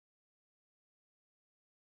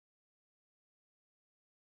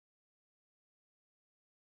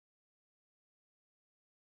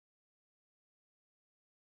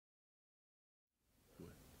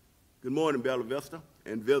Good morning, Bella Vista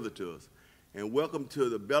and visitors, and welcome to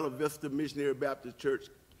the Bella Vista Missionary Baptist Church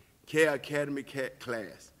Care Academy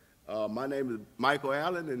class. My name is Michael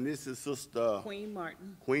Allen, and this is Sister Queen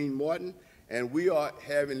Martin, and we are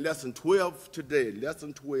having lesson 12 today,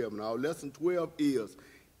 lesson 12. Now, lesson 12 is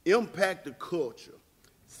impact the culture,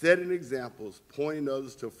 setting examples, pointing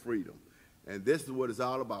others to freedom. And this is what it's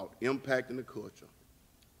all about, impacting the culture.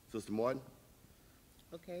 Sister Martin?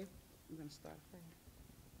 Okay, we're going to start prayer.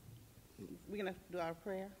 We're going to do our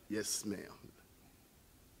prayer? Yes, ma'am.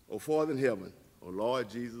 Oh, Father in heaven, oh, Lord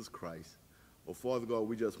Jesus Christ, oh, Father God,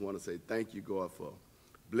 we just want to say thank you, God, for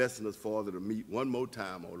blessing us, Father, to meet one more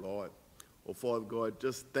time, oh, Lord. Oh, Father God,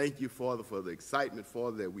 just thank you, Father, for the excitement,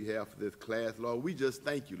 Father, that we have for this class, Lord. We just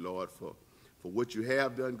thank you, Lord, for what you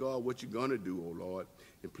have done, God, what you're going to do, oh, Lord.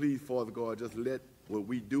 And please, Father God, just let what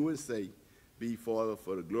we do and say be, Father,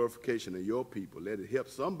 for the glorification of your people. Let it help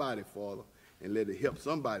somebody, Father, and let it help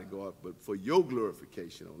somebody, God, but for your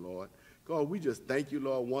glorification, oh, Lord. God, we just thank you,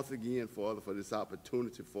 Lord, once again, Father, for this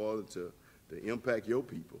opportunity, Father, to impact your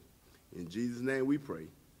people. In Jesus' name we pray.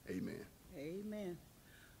 Amen. Amen.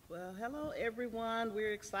 Well, hello, everyone.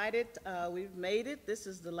 We're excited. We've made it. This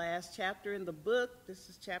is the last chapter in the book. This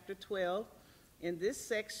is chapter 12. In this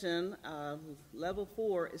section, level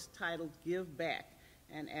 4 is titled Give Back.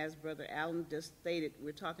 And as Brother Allen just stated,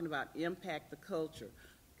 we're talking about impact the culture.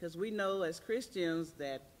 Because we know as Christians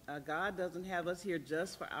that God doesn't have us here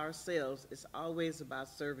just for ourselves. It's always about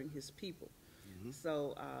serving his people. Mm-hmm.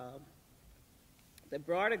 So the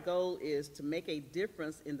broader goal is to make a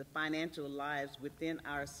difference in the financial lives within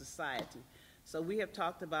our society. So we have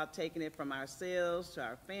talked about taking it from ourselves to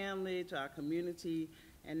our family, to our community,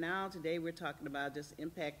 and now today we're talking about just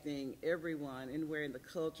impacting everyone anywhere in the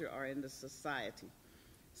culture or in the society.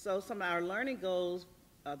 So some of our learning goals,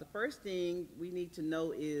 the first thing we need to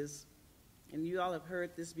know is, and you all have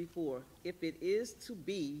heard this before, if it is to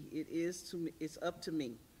be, it's up to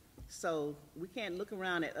me. So we can't look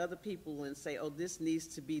around at other people and say, oh, this needs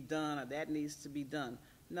to be done or that needs to be done.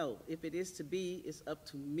 No, if it is to be, it's up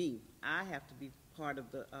to me. I have to be part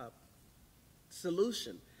of the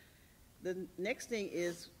solution. The next thing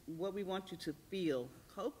is what we want you to feel.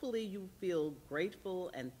 Hopefully you feel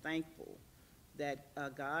grateful and thankful that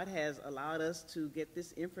God has allowed us to get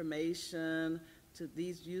this information, to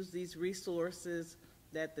use these resources,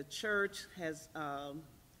 that the church has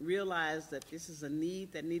realized that this is a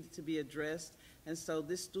need that needed to be addressed. And so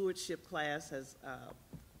this stewardship class has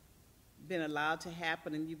been allowed to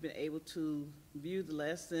happen, and you've been able to view the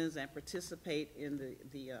lessons and participate in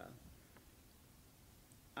the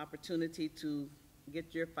opportunity to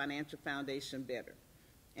get your financial foundation better.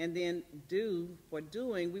 And then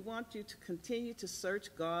we want you to continue to search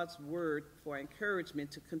God's word for encouragement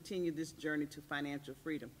to continue this journey to financial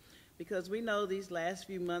freedom. Because we know these last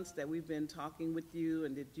few months that we've been talking with you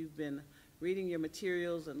and that you've been reading your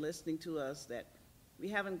materials and listening to us, that we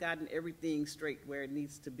haven't gotten everything straight where it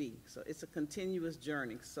needs to be. So it's a continuous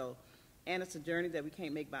journey. And it's a journey that we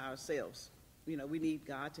can't make by ourselves. You know, we need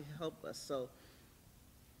God to help us. So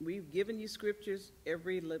we've given you scriptures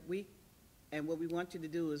every week. And what we want you to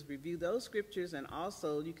do is review those scriptures, and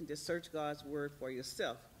also you can just search God's word for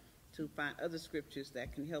yourself to find other scriptures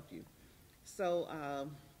that can help you. So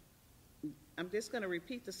I'm just going to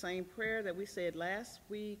repeat the same prayer that we said last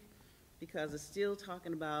week because it's still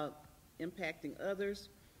talking about impacting others.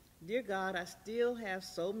 Dear God, I still have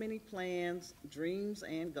so many plans, dreams,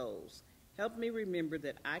 and goals. Help me remember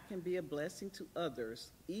that I can be a blessing to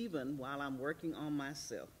others even while I'm working on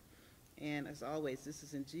myself. And as always, this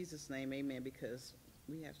is in Jesus' name, amen, because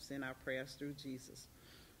we have to send our prayers through Jesus.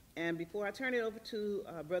 And before I turn it over to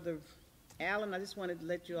Brother Allen, I just wanted to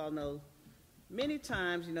let you all know, many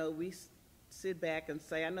times, you know, we sit back and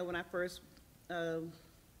say, I know when I first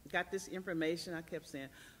got this information, I kept saying,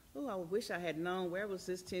 oh, I wish I had known, where was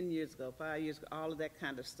this 10 years ago, 5 years ago, all of that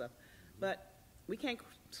kind of stuff. But we can't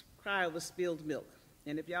cry over spilled milk.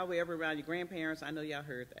 And if y'all were ever around your grandparents, I know y'all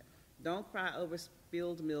heard that. Don't cry over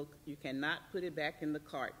spilled milk. You cannot put it back in the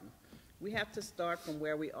carton. We have to start from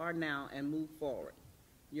where we are now and move forward.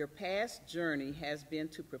 Your past journey has been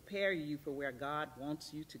to prepare you for where God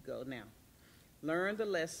wants you to go now. Learn the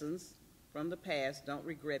lessons from the past. Don't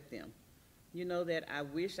regret them. You know that I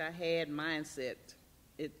wish I had mindset.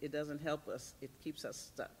 It doesn't help us. It keeps us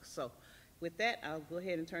stuck. So with that, I'll go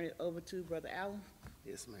ahead and turn it over to Brother Allen.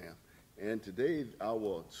 Yes, ma'am. And today, our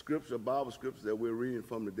Bible scripture that we're reading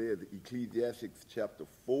from today is Ecclesiastes chapter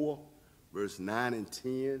 4, verse 9 and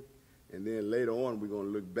 10. And then later on, we're going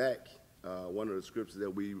to look back. One of the scriptures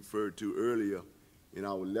that we referred to earlier in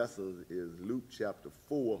our lessons is Luke chapter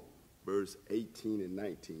 4, verse 18 and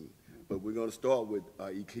 19. but we're going to start with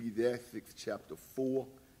Ecclesiastes chapter 4,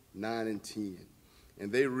 9, and 10.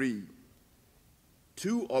 And they read,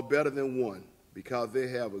 2 are better than 1, because they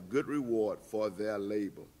have a good reward for their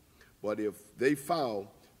labor. But if they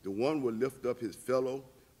fall, the one will lift up his fellow,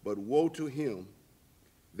 but woe to him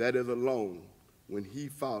that is alone when he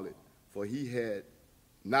falleth, for he had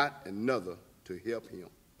not another to help him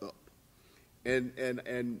up. And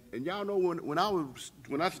y'all know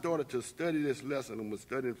when I started to study this lesson and was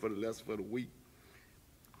studying for the lesson for the week,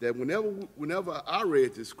 that whenever I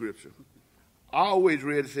read this scripture, I always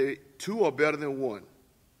read it say 2 are better than 1.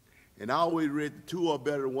 And I always read the 2 are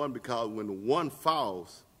better than 1 because when the one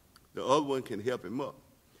falls, the other one can help him up.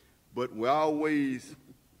 But we always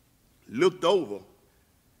looked over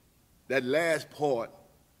that last part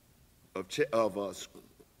of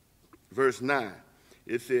verse 9.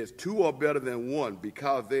 It says 2 are better than 1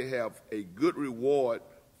 because they have a good reward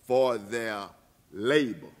for their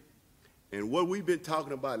labor. And what we've been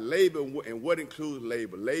talking about, labor, and what includes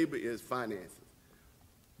labor. Labor is finances.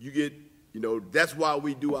 You get, that's why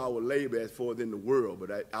we do our labor as far as in the world.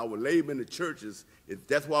 But our labor in the churches,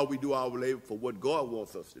 that's why we do our labor for what God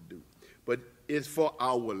wants us to do. But it's for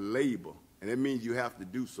our labor. And it means you have to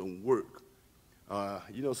do some work.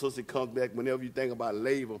 Sister comes back, whenever you think about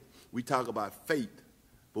labor, we talk about faith.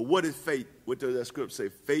 But what is faith? What does that scripture say?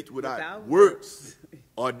 Faith without works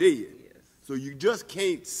are dead. Yes. So you just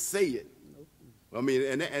can't say it. Nope. I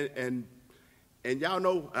mean, and y'all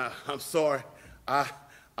know, I'm sorry,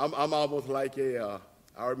 I'm almost like I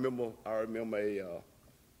remember a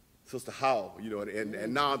Sister Howell,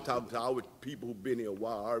 and now I'm talking to our people who've been here a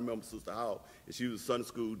while. I remember Sister Howell, and she was a Sunday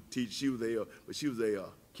school teacher. She was a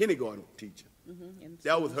kindergarten teacher. Mm-hmm.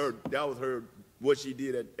 That was her what she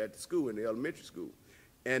did at the school, in the elementary school.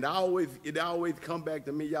 And it always come back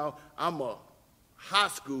to me, y'all. I'm a high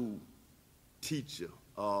school teacher,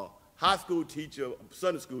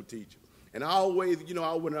 Sunday school teacher. And I always,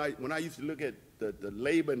 when I used to look at the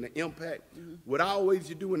labor and the impact, mm-hmm. what I always used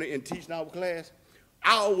to do in teaching our class,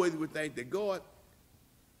 I always would think that God,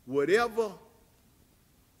 whatever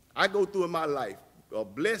I go through in my life,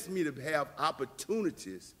 bless me to have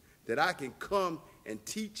opportunities that I can come and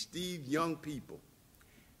teach these young people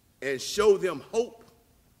and show them hope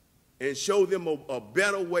and show them a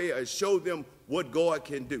better way, and show them what God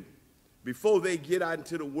can do before they get out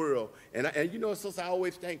into the world. And so I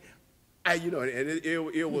always think,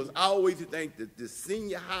 it was I always think that the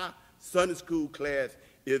senior high Sunday school class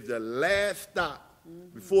is the last stop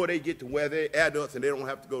mm-hmm. before they get to where they're adults and they don't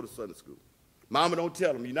have to go to Sunday school. Mama don't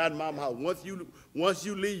tell them, you're not in mama's house. Once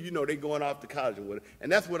you leave, they're going off to college or whatever.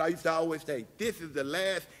 And that's what I used to always think. This is the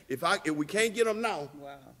last, if we can't get them now,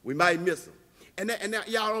 wow. we might miss them. And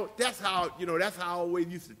y'all, that's how I always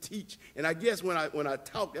used to teach. And I guess when I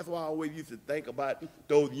talk, that's why I always used to think about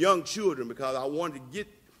those young children, because I wanted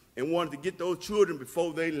to get those children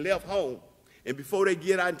before they left home and before they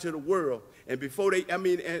get out into the world and before they,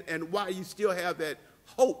 and why you still have that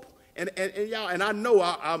hope. And y'all, and I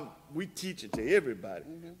know we teach it to everybody,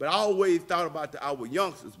 mm-hmm. but I always thought about our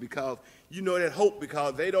youngsters, because that hope,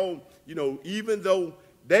 because they don't, even though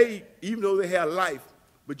they have life,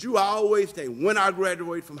 but you always think, when I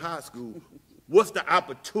graduate from high school, what's the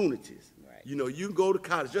opportunities? Right. You can go to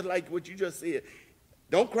college, just like what you just said.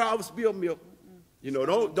 Don't cry over spilled milk.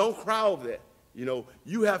 Mm-hmm. Don't cry over that.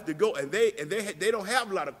 You have to go, and they don't have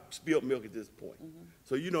a lot of spilled milk at this point. Mm-hmm.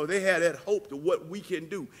 So, they have that hope to what we can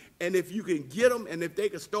do. And if you can get them, and if they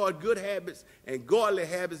can start good habits and godly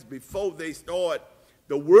habits before they start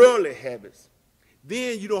the worldly habits,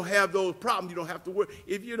 then you don't have those problems. You don't have to worry.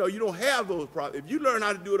 If, you don't have those problems. If you learn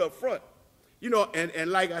how to do it up front,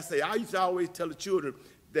 and like I say, I used to always tell the children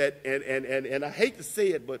that, and I hate to say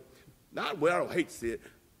it, but I don't hate to say it.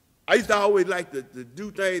 I used to always like to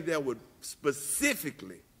do things that would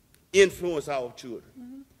specifically influence our children.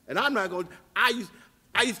 Mm-hmm. And I'm not going to,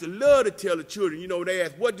 I used to love to tell the children, they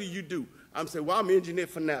ask, what do you do? I'm saying, well, I'm an engineer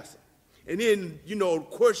for NASA. And then,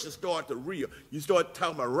 questions start to reel. You start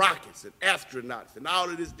talking about rockets and astronauts and all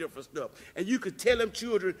of this different stuff. And you could tell them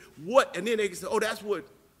children what, and then they can say, oh, that's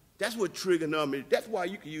what trigonometry, that's why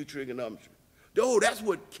you can use trigonometry. Oh, that's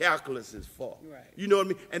what calculus is for. Right. You know what I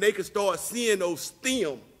mean? And they could start seeing those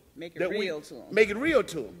STEM. Make it real to them. Make it real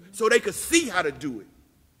to them. Mm-hmm. So they could see how to do it.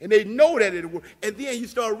 And they know that it works. And then you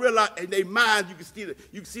start realizing, in their minds, you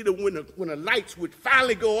can see when the light switch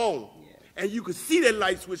finally go on. Yeah. And you can see that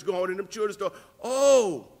light switch go on, and them children start,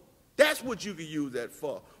 oh, that's what you could use that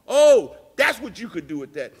for. Oh, that's what you could do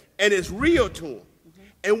with that. And it's real to them. Mm-hmm.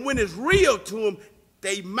 And when it's real to them,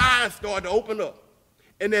 their minds start to open up.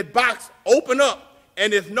 And that box open up,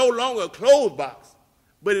 and it's no longer a closed box,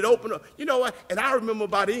 But it opened up. You know what? And I remember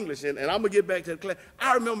about English, and I'm going to get back to the class.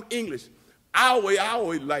 I remember English. I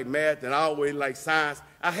always liked math, and I always liked science.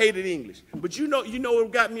 I hated English. But you know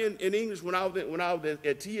what got me in English when I was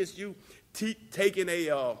at TSU, taking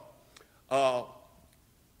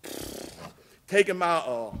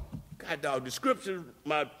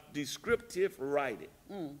my descriptive writing.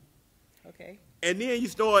 Okay. And then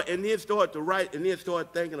start to write, and then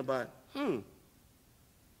start thinking about,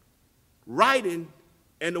 writing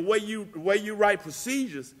and the way you write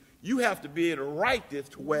procedures, you have to be able to write this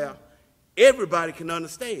to where everybody can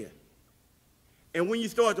understand. And when you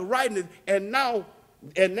start to write it, and now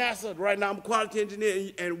at NASA, right now I'm a quality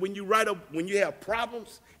engineer, and when you have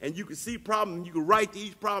problems, and you can see problems, and you can write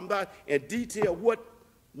these problems out and detail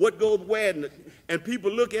what goes where, and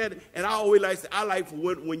people look at it, and I like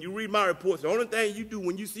when you read my reports, the only thing you do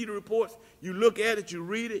when you see the reports, you look at it, you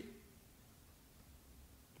read it.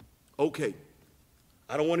 Okay.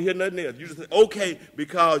 I don't want to hear nothing else. You just say, okay,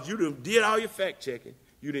 because you done did all your fact checking.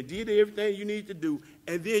 You done did everything you need to do,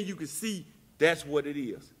 and then you can see that's what it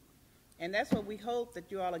is. And that's what we hope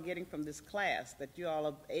that you all are getting from this class, that you all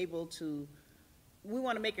are able to, we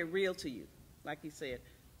want to make it real to you, like you said.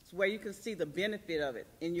 It's where you can see the benefit of it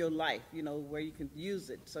in your life, where you can use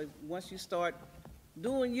it. So once you start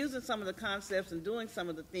using some of the concepts and doing some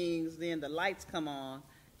of the things, then the lights come on.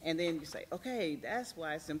 And then you say, okay, that's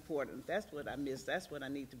why it's important. That's what I missed. That's what I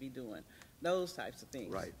need to be doing. Those types of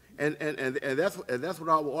things. Right. And that's what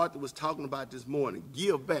our author was talking about this morning.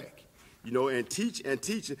 Give back, and teach and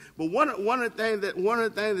teach. But one of the things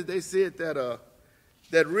that they said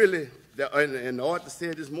that really and the author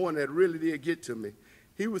said this morning that really did get to me.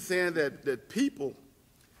 He was saying that people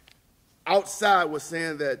outside were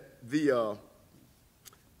saying that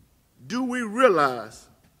do we realize?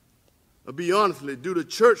 Be honestly, do the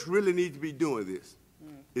church really need to be doing this?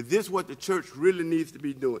 Is this what the church really needs to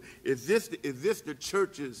be doing? Is this the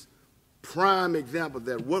church's prime example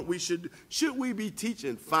that what we should we be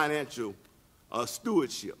teaching financial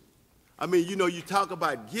stewardship? I mean, you talk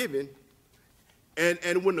about giving,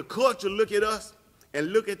 and when the culture look at us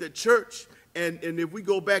and look at the church, and if we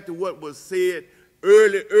go back to what was said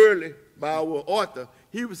early by our author,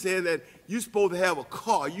 he was saying that you're supposed to have a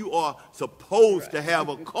car. You are supposed to have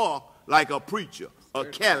a car like a preacher, a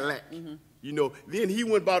Cadillac. Then he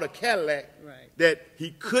went and bought a Cadillac that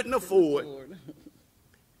he couldn't afford.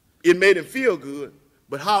 It made him feel good,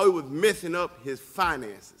 but how it was messing up his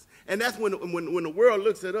finances. And that's when the world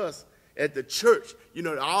looks at us, at the church,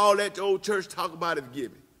 all that the old church talk about is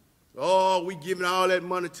giving. Oh, we giving all that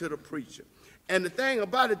money to the preacher. And the thing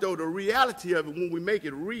about it, though, the reality of it, when we make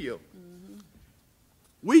it real,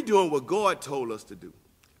 we doing what God told us to do.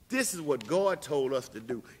 This is what God told us to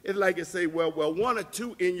do. It's like it say, well, one or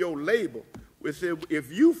two in your labor. We say,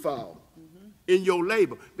 if you fall in your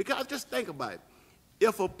labor. Because just think about it.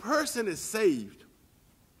 If a person is saved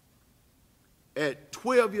at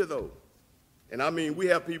 12 years old, and I mean, we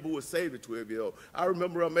have people who are saved at 12 years old. I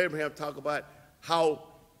remember Abraham talk about how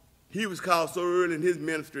he was called so early in his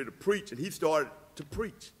ministry to preach, and he started to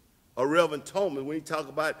preach. Or Reverend Thomas, when he talked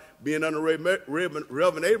about being under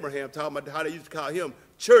Reverend Abraham, talking about how they used to call him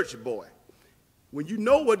church boy. When you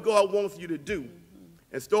know what God wants you to do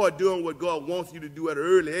and start doing what God wants you to do at an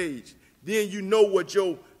early age, then you know what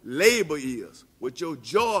your labor is, what your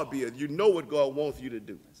job is. You know what God wants you to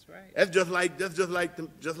do. That's right. That's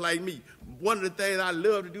just like me. One of the things I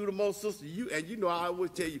love to do the most, sister, I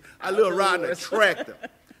always tell you, I love riding a tractor.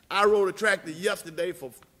 I rode a tractor yesterday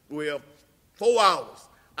for 4 hours.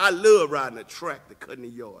 I love riding a tractor, cutting the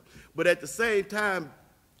yard. But at the same time,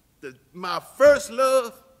 my first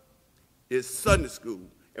love is Sunday school,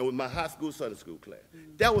 and with my high school Sunday school class.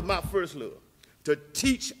 That was my first love, to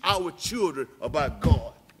teach our children about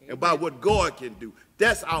God and about what God can do.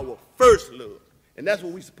 That's our first love, and that's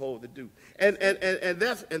what we're supposed to do. And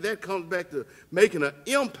that comes back to making an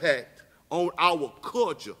impact on our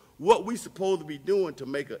culture, what we're supposed to be doing to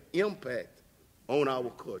make an impact on our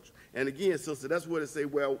culture. And again, sister, that's what it say,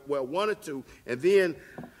 well, one or two. And then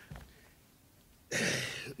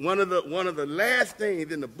one of the last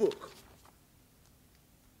things in the book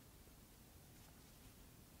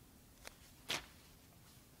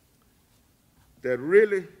that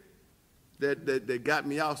really that got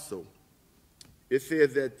me also, it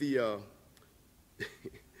says that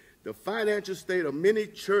the financial state of many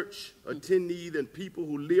church attendees and people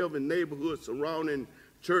who live in neighborhoods surrounding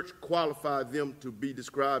church qualifies them to be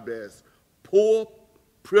described as poor,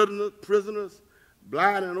 prisoners,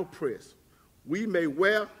 blind, and oppressed. We may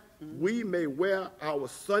wear our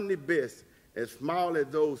Sunday best and smile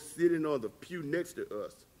at those sitting on the pew next to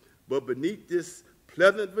us, but beneath this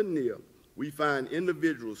pleasant veneer, we find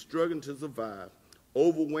individuals struggling to survive,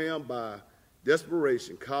 overwhelmed by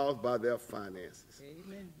desperation caused by their finances.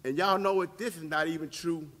 Amen. And y'all know what? This is not even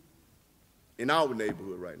true in our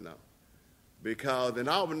neighborhood right now. Because in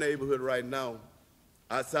our neighborhood right now,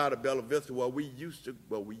 outside of Bella Vista, where we used to,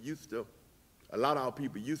 a lot of our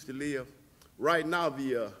people used to live, right now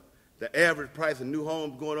the average price of new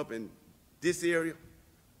homes going up in this area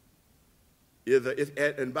is,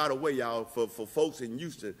 and by the way, y'all, for folks in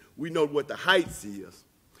Houston, we know what the Heights is,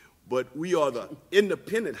 but we are the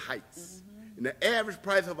independent Heights. Mm-hmm. And the average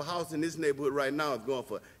price of a house in this neighborhood right now is going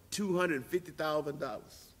for $250,000.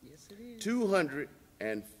 Yes, it is.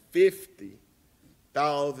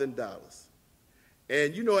 $250,000.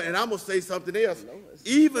 And you know, and I'm gonna say something else.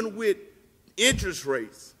 Even with interest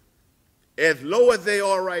rates as low as they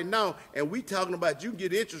are right now, and we talking about you can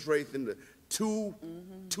get interest rates in the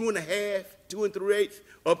 2.5, 2 3/8,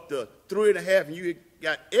 up to 3.5, and you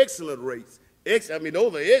got excellent rates. I mean,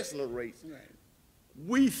 those are excellent rates. Right.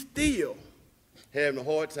 We still having a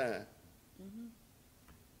hard time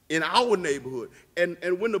in our neighborhood. And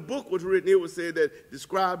when the book was written, it was said that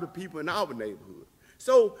describe the people in our neighborhood.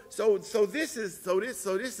 So this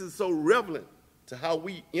is so relevant to how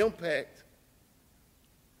we impact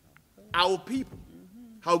our people,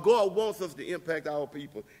 how God wants us to impact our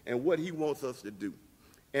people, and what He wants us to do.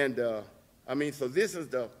 And I mean, so this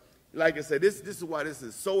is like I said, this is why this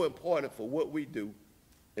is so important for what we do,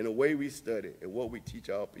 and the way we study, and what we teach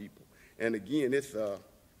our people. And again, it's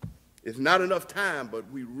not enough time,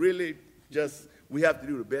 but we really we have to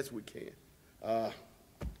do the best we can.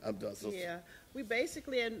 I'm done. Yeah, we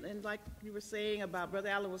basically, and like you were saying about, Brother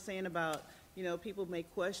Allen was saying about, you know, people may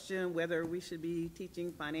question whether we should be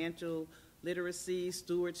teaching financial literacy,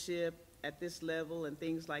 stewardship at this level and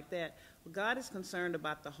things like that. Well, God is concerned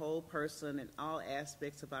about the whole person and all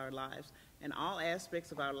aspects of our lives, and all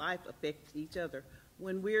aspects of our life affect each other.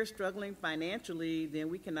 When we're struggling financially, then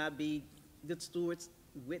we cannot be good stewards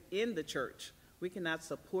within the church. We cannot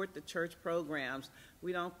support the church programs.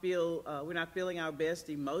 We don't feel, we're not feeling our best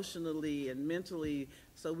emotionally and mentally,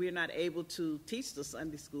 so we're not able to teach the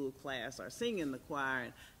Sunday school class or sing in the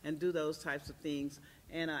choir and do those types of things.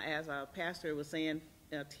 And as our pastor was saying,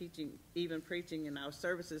 teaching, even preaching in our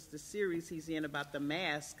services, the series he's in about the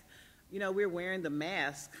mask, you know, we're wearing the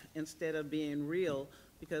mask instead of being real,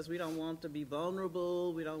 because we don't want to be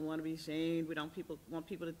vulnerable, we don't want to be shamed, we don't want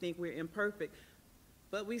people to think we're imperfect.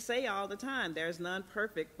 But we say all the time, there's none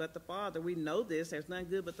perfect but the Father. We know this, there's none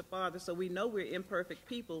good but the Father, so we know we're imperfect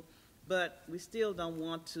people, but we still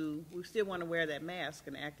want to wear that mask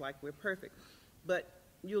and act like we're perfect. But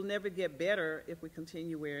you'll never get better if we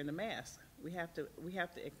continue wearing the mask. We have to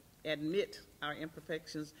admit our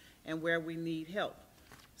imperfections and where we need help.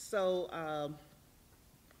 So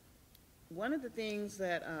one of the things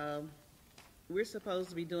that we're supposed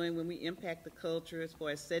to be doing when we impact the culture as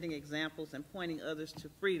far as setting examples and pointing others to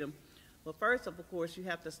freedom, well, first of course, you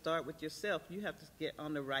have to start with yourself. You have to get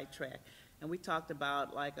on the right track. And we talked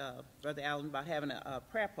about, like Brother Allen, about having a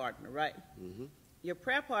prayer partner, right? Mm-hmm. Your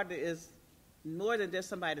prayer partner is more than just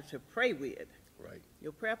somebody to pray with. Right.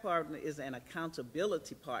 Your prayer partner is an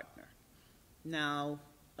accountability partner. Now,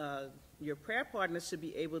 your prayer partner should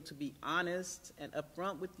be able to be honest and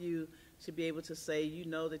upfront with you, should be able to say, you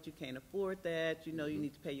know that you can't afford that, you know you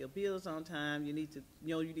need to pay your bills on time, you need to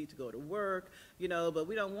go to work, you know, but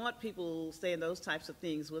we don't want people saying those types of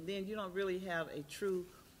things. Well, then you don't really have a true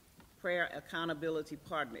prayer accountability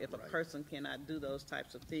partner if a person cannot do those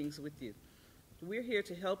types of things with you. We're here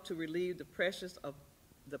to help to relieve the pressure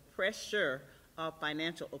of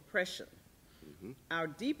financial oppression. Mm-hmm. Our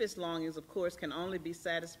deepest longings, of course, can only be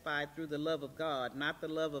satisfied through the love of God, not the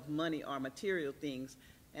love of money or material things.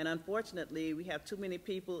 And unfortunately, we have too many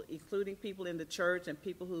people, including people in the church and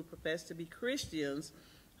people who profess to be Christians,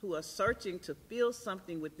 who are searching to feel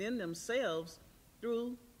something within themselves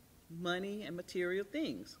through money and material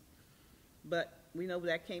things. But we know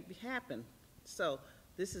that can't happen. So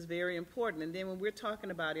this is very important. And then when we're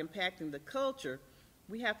talking about impacting the culture,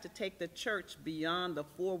 we have to take the church beyond the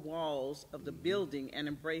four walls of the building and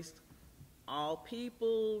embrace all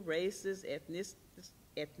people, races,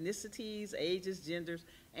 ethnicities, ages, genders,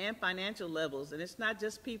 and financial levels. And it's not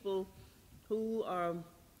just people who are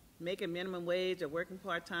making minimum wage or working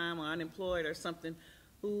part-time or unemployed or something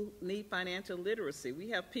who need financial literacy. We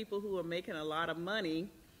have people who are making a lot of money,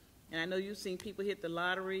 and I know you've seen people hit the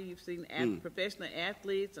lottery, you've seen professional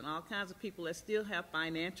athletes and all kinds of people that still have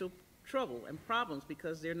financial trouble and problems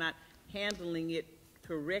because they're not handling it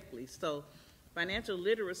correctly. So financial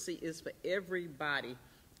literacy is for everybody,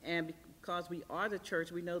 and because we are the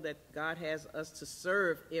church, we know that God has us to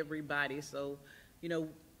serve everybody. So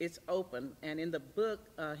it's open. And in the book,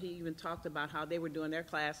 he even talked about how they were doing their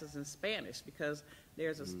classes in Spanish because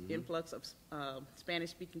there's an influx of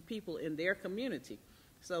Spanish-speaking people in their community.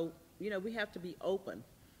 So, we have to be open.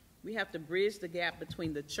 We have to bridge the gap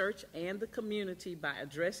between the church and the community by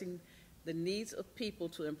addressing the needs of people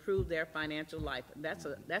to improve their financial life. And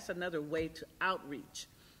that's another way to outreach,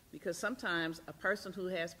 because sometimes a person who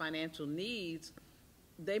has financial needs,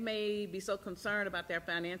 they may be so concerned about their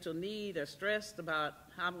financial need or stressed about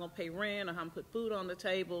how I'm going to pay rent or how I'm going to put food on the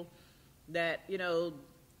table that, when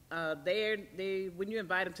you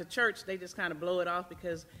invite them to church, they just kind of blow it off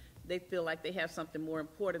because they feel like they have something more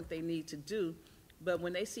important they need to do. But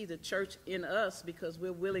when they see the church in us, because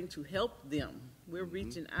we're willing to help them, we're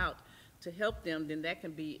reaching out to help them, then that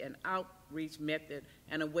can be an outreach method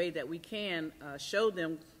and a way that we can show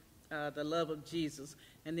them the love of Jesus.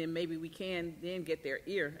 And then maybe we can then get their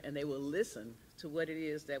ear and they will listen to what it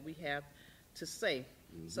is that we have to say.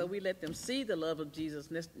 So we let them see the love of Jesus,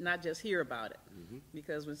 not just hear about it.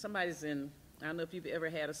 Because when somebody's I don't know if you've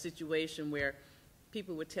ever had a situation where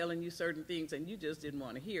people were telling you certain things and you just didn't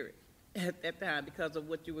want to hear it at that time because of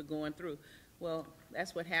what you were going through. Well,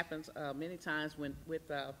 that's what happens many times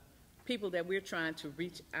with people that we're trying to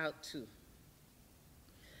reach out to.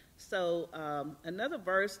 So another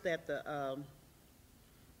verse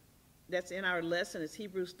that's in our lesson is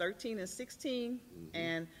Hebrews 13 and 16,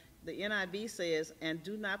 and the NIV says, "And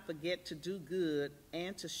do not forget to do good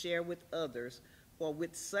and to share with others, for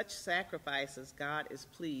with such sacrifices God is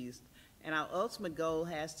pleased." And our ultimate goal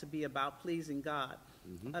has to be about pleasing God.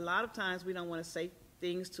 A lot of times we don't want to say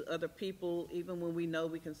things to other people, even when we know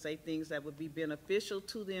we can say things that would be beneficial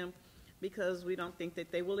to them, because we don't think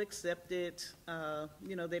that they will accept it.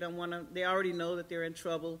 They don't want to. They already know that they're in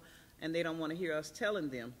trouble, and they don't want to hear us telling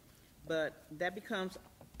them. But that becomes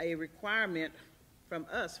a requirement from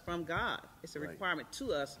us, from God. It's a requirement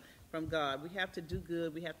to us from God. We have to do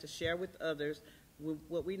good. We have to share with others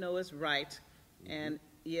what we know is right. And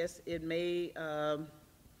yes, it may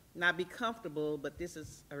not be comfortable, but this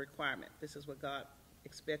is a requirement. This is what God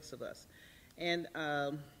expects of us. And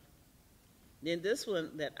then this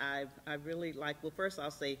one that I really like, well, first I'll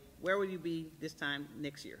say, where will you be this time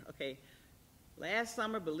next year? Okay. Last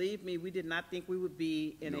summer, believe me, we did not think we would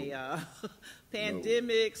be in a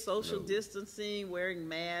pandemic, social distancing, wearing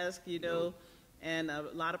masks, and a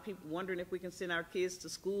lot of people wondering if we can send our kids to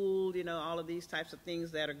school, all of these types of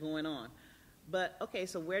things that are going on. But, okay,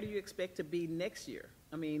 so where do you expect to be next year?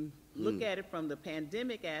 I mean, look at it from the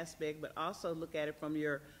pandemic aspect, but also look at it from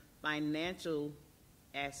your financial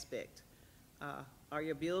aspect. Are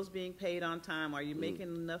your bills being paid on time? Are you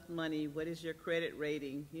making enough money? What is your credit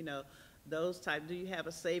rating? Those type. Do you have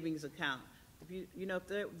a savings account? If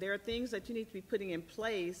there are things that you need to be putting in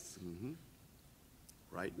place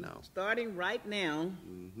right now, starting right now,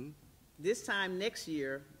 this time next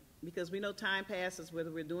year, because we know time passes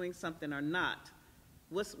whether we're doing something or not.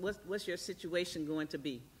 What's your situation going to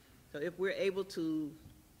be? So if we're able to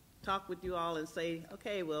talk with you all and say,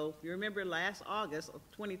 okay, well, you remember last August of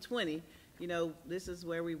 2020, this is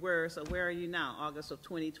where we were, so where are you now, August of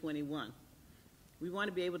 2021? We want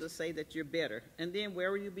to be able to say that you're better. And then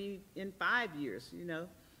where will you be in 5 years?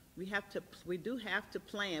 We do have to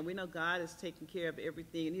plan. We know God is taking care of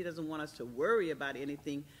everything, and he doesn't want us to worry about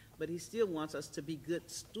anything, but he still wants us to be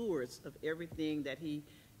good stewards of everything that he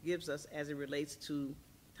gives us as it relates to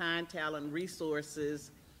time, talent,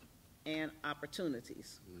 resources, and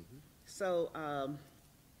opportunities. So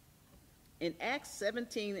in Acts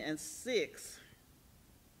 17 and 6,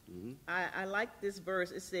 I like this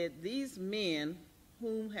verse. It said, "These men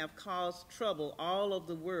whom have caused trouble all over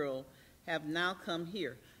the world have now come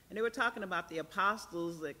here." And they were talking about the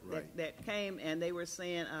apostles that came, and they were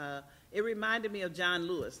saying, it reminded me of John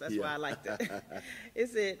Lewis. That's why I like that. It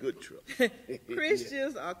said, good trouble.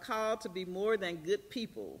 Christians are called to be more than good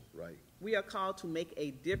people. Right. We are called to make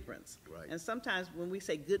a difference. Right. And sometimes when we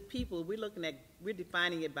say good people, we're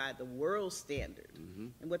defining it by the world standard.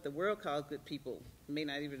 And what the world calls good people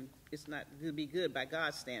it's not going to be good by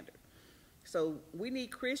God's standard. So we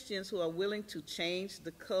need Christians who are willing to change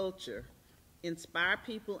the culture, inspire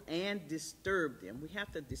people, and disturb them. We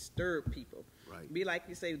have to disturb people. Right. Be like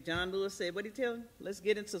you say, John Lewis said, what did he tell him? Let's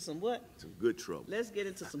get into some what? Some good trouble. Let's get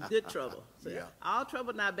into some good trouble. So all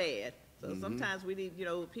trouble not bad. So sometimes we need,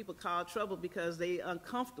 people call trouble because they're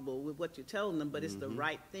uncomfortable with what you're telling them, but it's the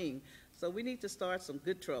right thing. So we need to start some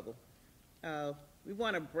good trouble. We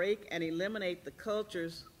want to break and eliminate the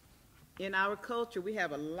cultures. In our culture, we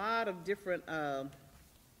have a lot of different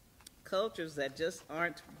cultures that just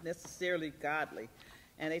aren't necessarily godly.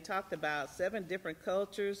 And they talked about 7 different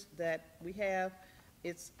cultures that we have.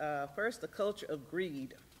 It's first the culture of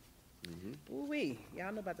greed. Ooh-wee,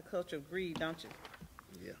 y'all know about the culture of greed, don't you?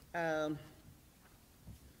 Yeah.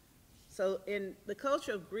 So in the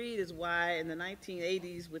culture of greed is why in the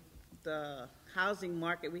 1980s with the housing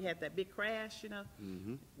market we had that big crash, you know,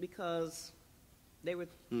 because they were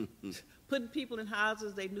putting people in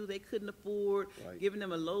houses they knew they couldn't afford, giving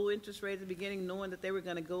them a low interest rate at the beginning, knowing that they were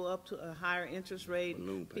going to go up to a higher interest rate.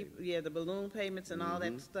 Balloon payment. The balloon payments and all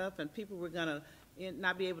that stuff, and people were going to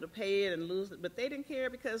not be able to pay it and lose it. But they didn't care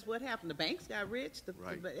because what happened? The banks got rich.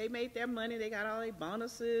 They made their money. They got all their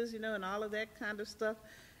bonuses, you know, and all of that kind of stuff.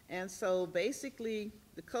 And so basically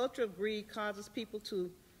the culture of greed causes people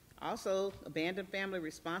to also abandon family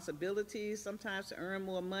responsibilities, sometimes to earn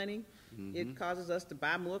more money. It causes us to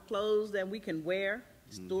buy more clothes than we can wear,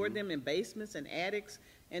 store them in basements and attics,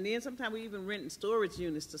 and then sometimes we even rent in storage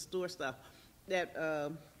units to store stuff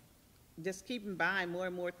that just keep buying more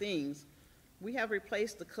and more things. We have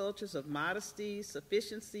replaced the cultures of modesty,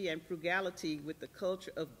 sufficiency, and frugality with the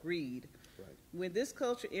culture of greed. When this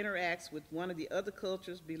culture interacts with one of the other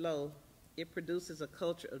cultures below, it produces a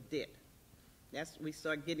culture of debt. We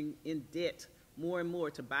start getting in debt more and more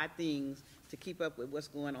to buy things to keep up with what's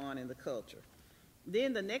going on in the culture.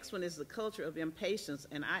 Then the next one is the culture of impatience,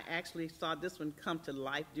 and I actually saw this one come to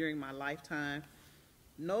life during my lifetime.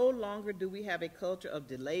 No longer do we have a culture of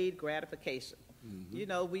delayed gratification. You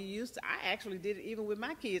know, I actually did it even with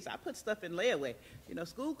my kids. I put stuff in layaway. You know,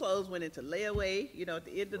 school clothes went into layaway, you know, at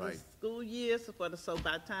the end of the school year. So by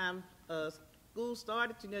the time school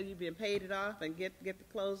started, you know, you've been paid it off and get the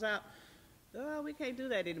clothes out. Oh, we can't do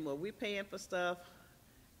that anymore. We're paying for stuff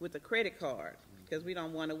with a credit card because we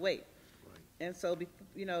don't want to wait. And so,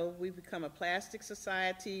 you know, we become a plastic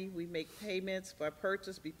society. We make payments for a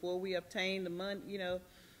purchase before we obtain the money, you know.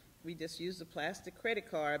 We just use the plastic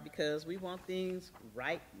credit card because we want things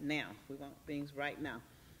right now. We want things right now.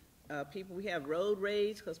 We have road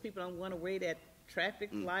rage because people don't want to wait at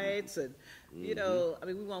traffic lights and, you know, I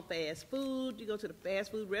mean, we want fast food. You go to the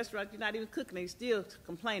fast food restaurant, you're not even cooking, and you're still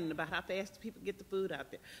complaining about how fast people get the food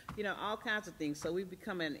out there. You know, all kinds of things. So we've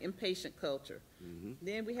become an impatient culture.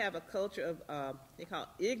 Then we have a culture of, they call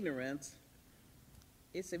ignorance.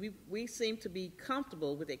 It's we seem to be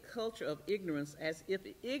comfortable with a culture of ignorance as if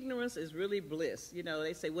ignorance is really bliss. You know,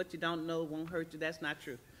 they say what you don't know won't hurt you. That's not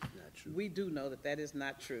true. Not true. We do know that is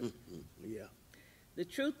not true. Yeah. The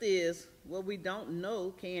truth is, what we don't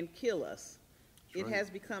know can kill us. That's It has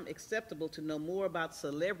become acceptable to know more about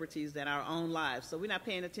celebrities than our own lives. So we're not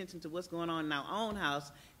paying attention to what's going on in our own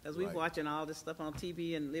house because we're watching all this stuff on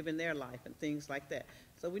TV and living their life and things like that.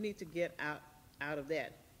 So we need to get out of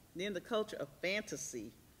that. Then the culture of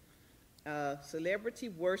fantasy. Celebrity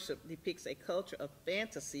worship depicts a culture of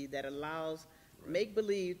fantasy that allows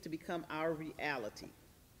make-believe to become our reality.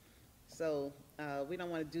 So we don't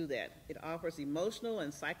want to do that. It offers emotional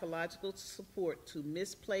and psychological support to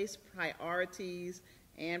misplaced priorities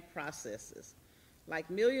and processes. Like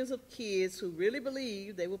millions of kids who really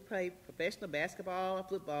believe they will play professional basketball or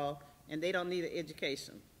football and they don't need an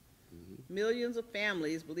education. Millions of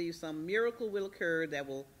families believe some miracle will occur that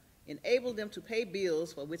will enable them to pay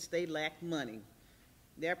bills for which they lack money.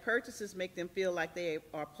 Their purchases make them feel like they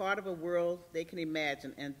are part of a world they can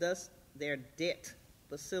imagine, and thus their debt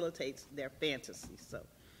facilitates their fantasy. So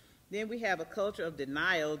then we have a culture of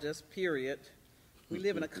denial, just period. We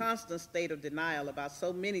live in a constant state of denial about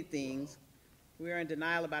so many things. We're in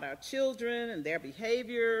denial about our children and their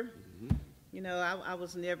behavior. You know, I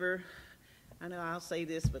was never, I know I'll say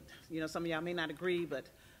this, but, you know, some of y'all may not agree, but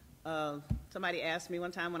somebody asked me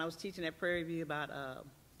one time when I was teaching at Prairie View about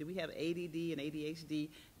do we have ADD and ADHD,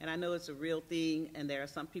 and I know it's a real thing, and there are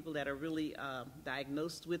some people that are really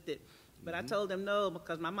diagnosed with it, but I told them no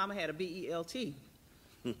because my mama had a BELT,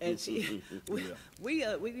 and she, we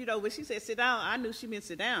you know, when she said sit down, I knew she meant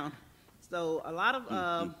sit down. So a lot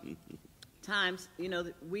of times, you know,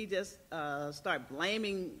 we just start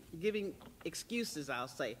blaming, giving excuses, I'll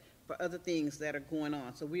say, for other things that are going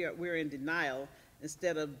on. So we're in denial.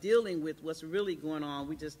 Instead of dealing with what's really going on,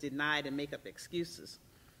 we just deny it and make up excuses.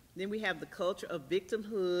 Then we have the culture of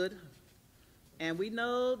victimhood. And we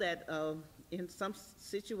know that in some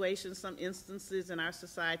situations, some instances in our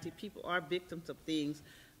society, people are victims of things,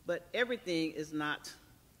 but everything is not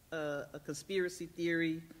a conspiracy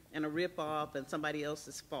theory and a ripoff and somebody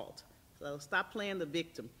else's fault. So stop playing the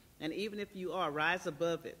victim. And even if you are, rise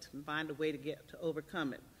above it and find a way to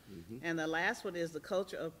overcome it. And the last one is the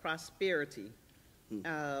culture of prosperity.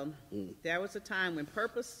 There was a time when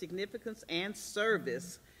purpose, significance, and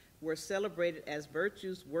service were celebrated as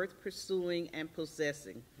virtues worth pursuing and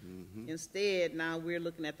possessing. Instead, now we're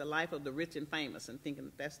looking at the life of the rich and famous and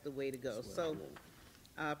thinking that's the way to go. So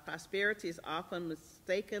Prosperity is often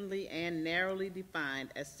mistakenly and narrowly defined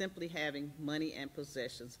as simply having money and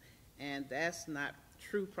possessions, and that's not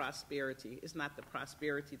true prosperity. It's not the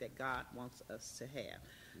prosperity that God wants us to have.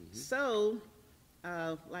 Mm-hmm. So,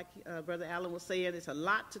 like Brother Allen was saying, it's a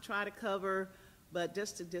lot to try to cover, but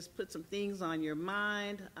just to put some things on your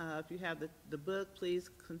mind. If you have the book, please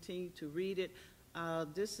continue to read it.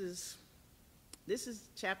 This is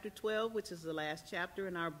chapter 12, which is the last chapter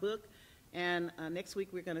in our book. And next week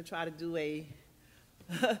we're going to try to do a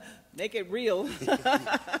make it real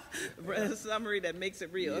summary that makes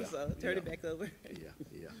it real. So turn it back over.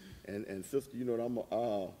 Yeah. And sister, you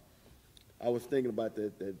know, I was thinking about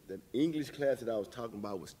that English class that I was talking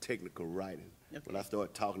about was technical writing. Okay. When I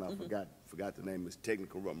started talking, I forgot the name. It's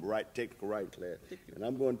technical writing class. And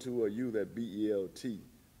I'm going to use that BELT.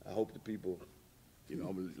 I hope the people, you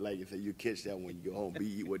know, like you say, you catch that when you go home.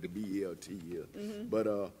 What the BELT is. Mm-hmm.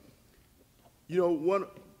 But you know,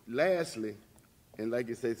 lastly, and like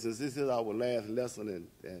you say, since this is our last lesson,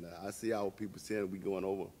 and I see our people saying we going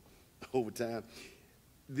over time,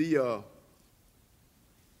 Dr.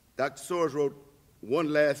 Soros wrote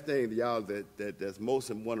one last thing to y'all that's one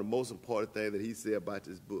of the most important things that he said about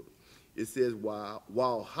this book. It says,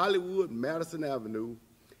 while Hollywood, Madison Avenue,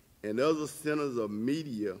 and other centers of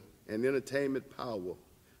media and entertainment power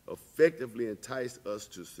effectively entice us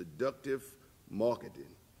to seductive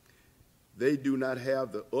marketing, they do not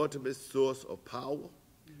have the ultimate source of power,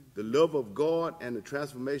 the love of God, and the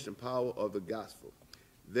transformation power of the gospel.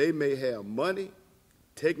 They may have money,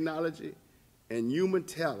 technology, and human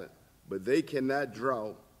talent, but they cannot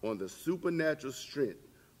draw on the supernatural strength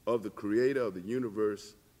of the creator of the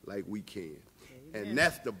universe like we can. Amen. And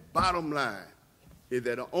that's the bottom line, is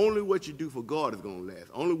that only what you do for God is going to last.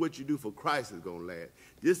 Only what you do for Christ is going to last.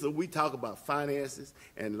 We talk about finances,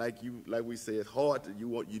 and like we say, it's hard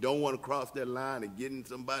you don't want to cross that line and get in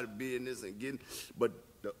somebody's business but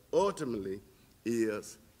ultimately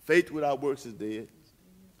is faith without works is dead,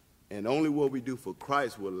 and only what we do for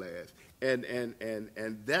Christ will last. And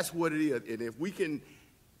that's what it is. And if we can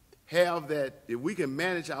have that, if we can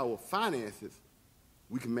manage our finances,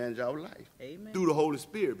 we can manage our life. Amen. Through the Holy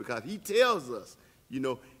Spirit, because he tells us, you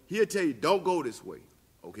know, he'll tell you, don't go this way.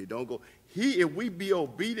 Okay, don't go. If we be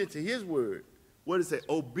obedient to his word, what does it say?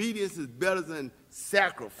 Obedience is better than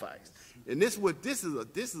sacrifice. And this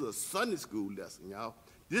is a Sunday school lesson, y'all.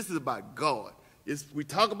 This is about God. We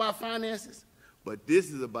talk about finances, but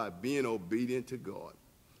this is about being obedient to God.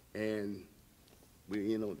 And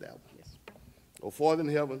we're in on that one. Yes. Oh, Father in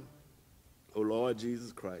heaven, oh Lord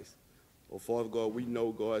Jesus Christ, oh Father God, we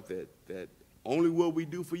know, God, that only what we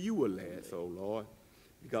do for you will last, oh Lord.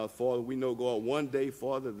 Because, Father, we know, God, one day,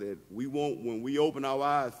 Father, that we won't, when we open our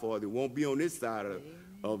eyes, Father, it won't be on this side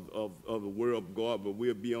of the world, God, but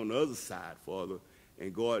we'll be on the other side, Father.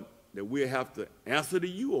 And, God, that we'll have to answer to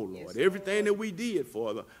you, oh Lord. Yes, everything that we did,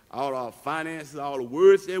 Father, all our finances, all the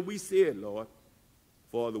words that we said, Lord,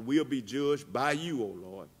 Father, we'll be judged by you, oh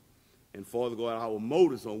Lord. And, Father, God, our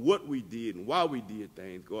motives on what we did and why we did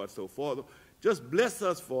things, God. So, Father, just bless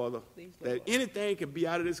us, Father, please, that anything can be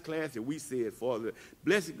out of this class that we said, Father.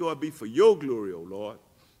 Blessed God be for your glory, oh Lord.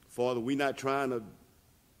 Father, we're not trying to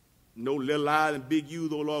no little eyes and big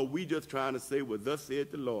U's, oh Lord. We just trying to say what thus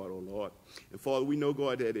said the Lord, oh Lord. And Father, we know,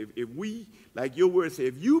 God, that if we, like your word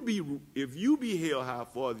said, if you be held high,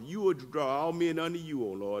 Father, you will draw all men unto you,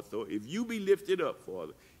 oh Lord. So if you be lifted up,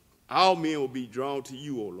 Father, all men will be drawn to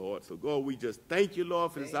you, oh Lord. So God, we just thank you,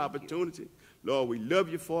 Lord, for this opportunity. Lord, we love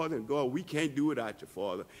you, Father, and God, we can't do it without you,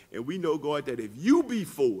 Father. And we know, God, that if you be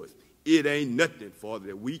for us, it ain't nothing, Father,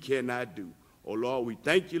 that we cannot do. Oh, Lord, we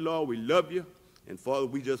thank you, Lord. We love you. And, Father,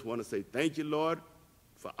 we just want to say thank you, Lord,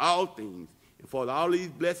 for all things. And, Father, all these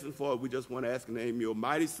blessings, Father, we just want to ask in the name of your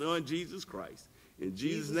mighty Son, Jesus Christ. In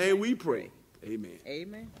Jesus' name we pray. Amen.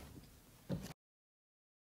 Amen.